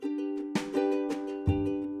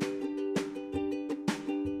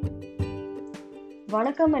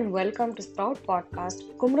Vanakkam and welcome to Sprout Podcast,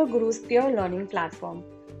 Kumaraguru's Pure Learning Platform.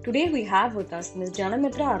 Today we have with us Ms.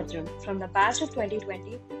 Janamithra Arjun from the batch of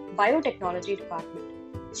 2020 Biotechnology Department.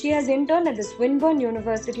 She has interned at the Swinburne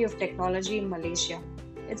University of Technology in Malaysia.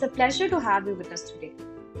 It's a pleasure to have you with us today.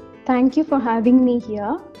 Thank you for having me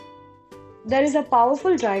here. There is a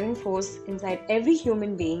powerful driving force inside every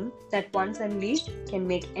human being that once unleashed can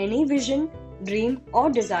make any vision, dream or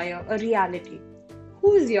desire a reality.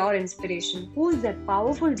 Who is your inspiration? Who is that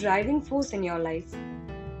powerful driving force in your life?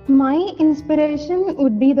 My inspiration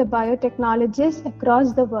would be the biotechnologists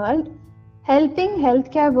across the world, helping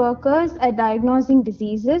healthcare workers at diagnosing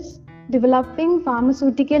diseases, developing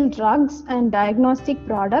pharmaceutical drugs and diagnostic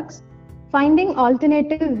products, finding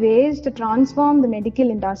alternative ways to transform the medical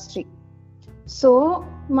industry. So,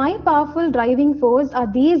 my powerful driving force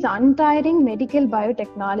are these untiring medical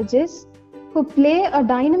biotechnologists who play a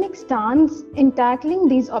dynamic stance in tackling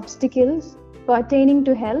these obstacles pertaining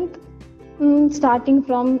to health, starting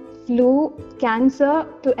from flu, cancer,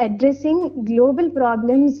 to addressing global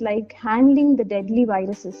problems like handling the deadly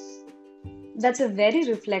viruses. That's a very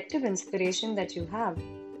reflective inspiration that you have.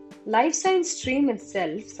 Life science stream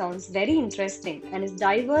itself sounds very interesting and is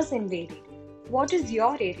diverse and varied. What is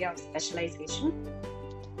your area of specialization?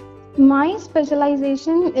 My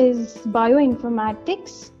specialization is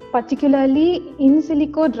bioinformatics, particularly in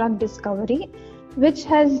silico drug discovery, which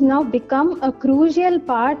has now become a crucial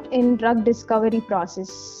part in drug discovery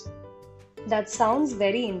process. That sounds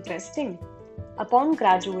very interesting. Upon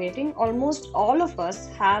graduating, almost all of us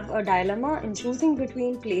have a dilemma in choosing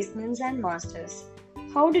between placements and masters.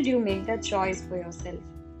 How did you make that choice for yourself?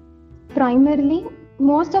 Primarily,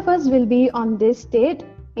 most of us will be on this state,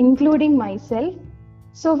 including myself.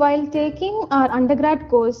 So while taking our undergrad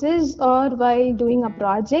courses or while doing our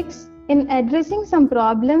projects, in addressing some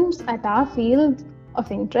problems at our field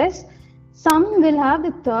of interest, some will have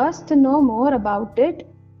the thirst to know more about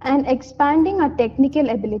it and expanding our technical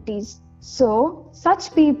abilities. So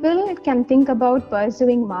such people can think about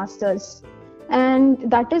pursuing masters.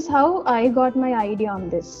 And that is how I got my idea on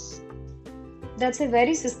this. That's a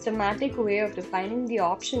very systematic way of defining the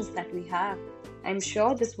options that we have. I'm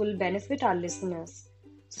sure this will benefit our listeners.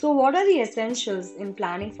 So, what are the essentials in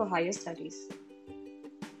planning for higher studies?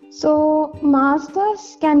 So,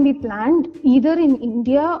 masters can be planned either in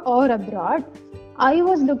India or abroad. I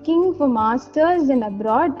was looking for masters in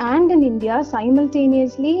abroad and in India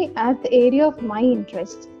simultaneously at the area of my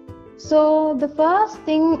interest. So, the first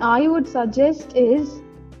thing I would suggest is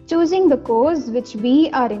choosing the course which we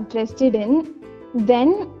are interested in,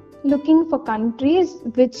 then looking for countries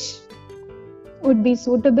which would be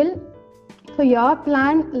suitable for your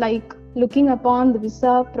plan, like looking upon the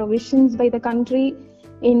visa provisions by the country,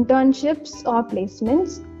 internships or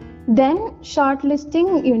placements, then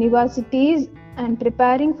shortlisting universities and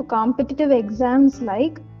preparing for competitive exams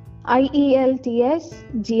like IELTS,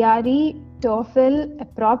 GRE, TOEFL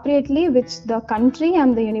appropriately, which the country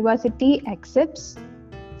and the university accepts.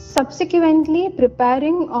 Subsequently,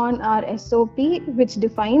 preparing on our SOP, which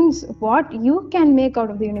defines what you can make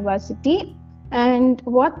out of the university and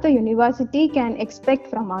what the university can expect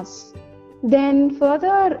from us. Then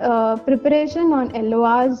further preparation on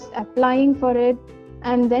LORs, applying for it,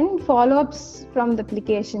 and then follow-ups from the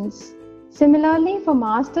applications. Similarly, for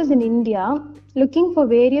masters in India, looking for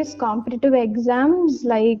various competitive exams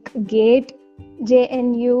like GATE,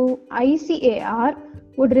 JNU, ICAR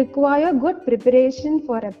would require good preparation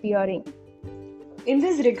for appearing. In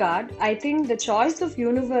this regard, I think the choice of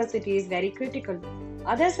university is very critical.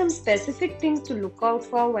 Are there some specific things to look out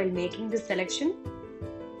for while making the selection?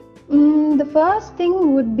 The first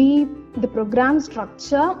thing would be the program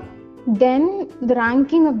structure, then the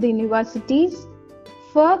ranking of the universities,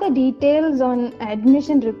 further details on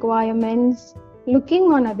admission requirements,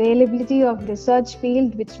 looking on availability of research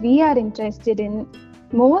field which we are interested in,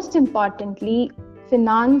 most importantly,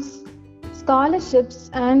 finance, scholarships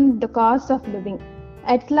and the cost of living.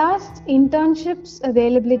 At last, internships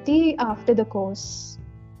availability after the course.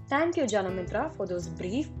 Thank you, Janamithra, for those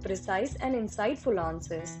brief, precise, and insightful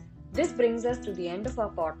answers. This brings us to the end of our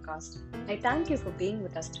podcast. I thank you for being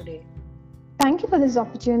with us today. Thank you for this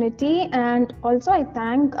opportunity, and also I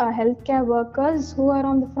thank our healthcare workers who are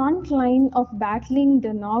on the front line of battling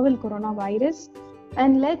the novel coronavirus.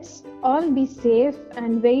 And let's all be safe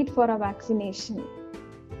and wait for a vaccination.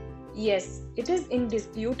 Yes, it is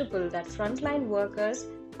indisputable that frontline workers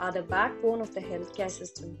are the backbone of the healthcare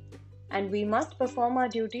system, and we must perform our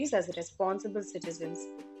duties as responsible citizens.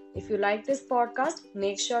 If you like this podcast,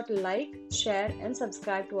 make sure to like, share, and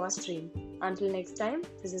subscribe to our stream. Until next time,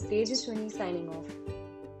 this is Tejaswini signing off.